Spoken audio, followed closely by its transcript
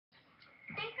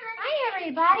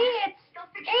everybody, it's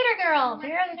Gator Girl 001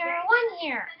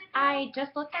 here. I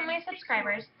just looked at my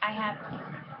subscribers. I have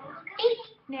 8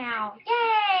 now.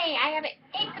 Yay! I have 8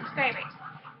 subscribers.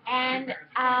 And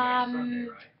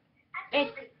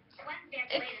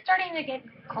it's starting to get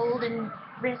cold and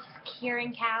brisk here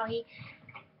in Cali.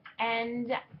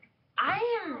 And I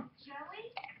am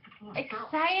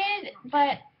excited,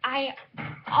 but I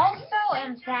also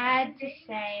am sad to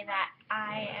say that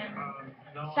I am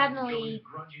suddenly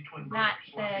not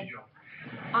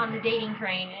on the dating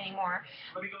train anymore.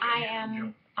 I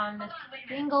am on the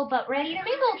single but ready to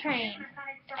mingle train.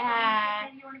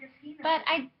 But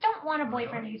I don't want a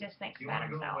boyfriend who just thinks about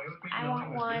himself. I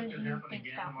want one who thinks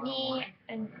about me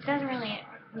and doesn't really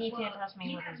need to impress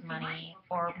me with his money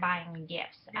or buying me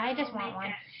gifts. I just want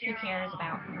one who cares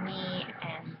about me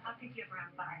and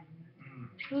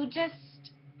who just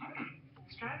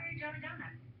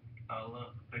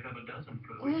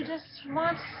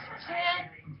wants to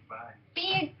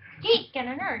be a geek and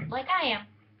a nerd like I am.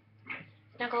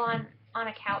 Snuggle on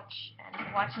a couch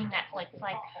and watching Netflix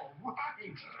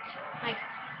like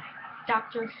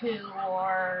Doctor Who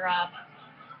or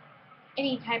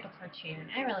any type of cartoon.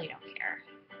 I really don't care.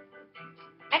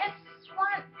 I just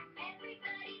want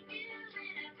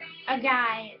a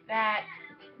guy that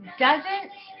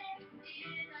doesn't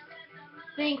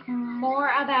think more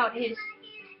about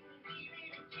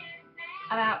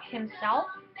himself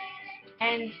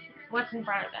and what's in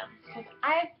front of him. Because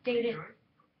I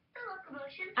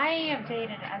have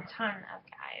dated a ton of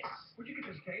guys. Where'd you get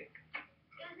this cake?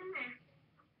 It was in there.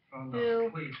 Oh, no.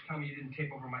 Who Please tell me you didn't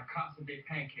tape over my constant-day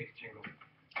pancake jingle.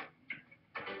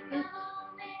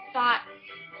 thought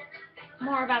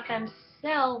more about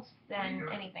themselves than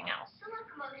anything else.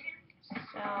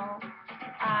 So,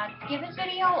 give this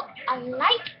video a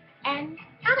like and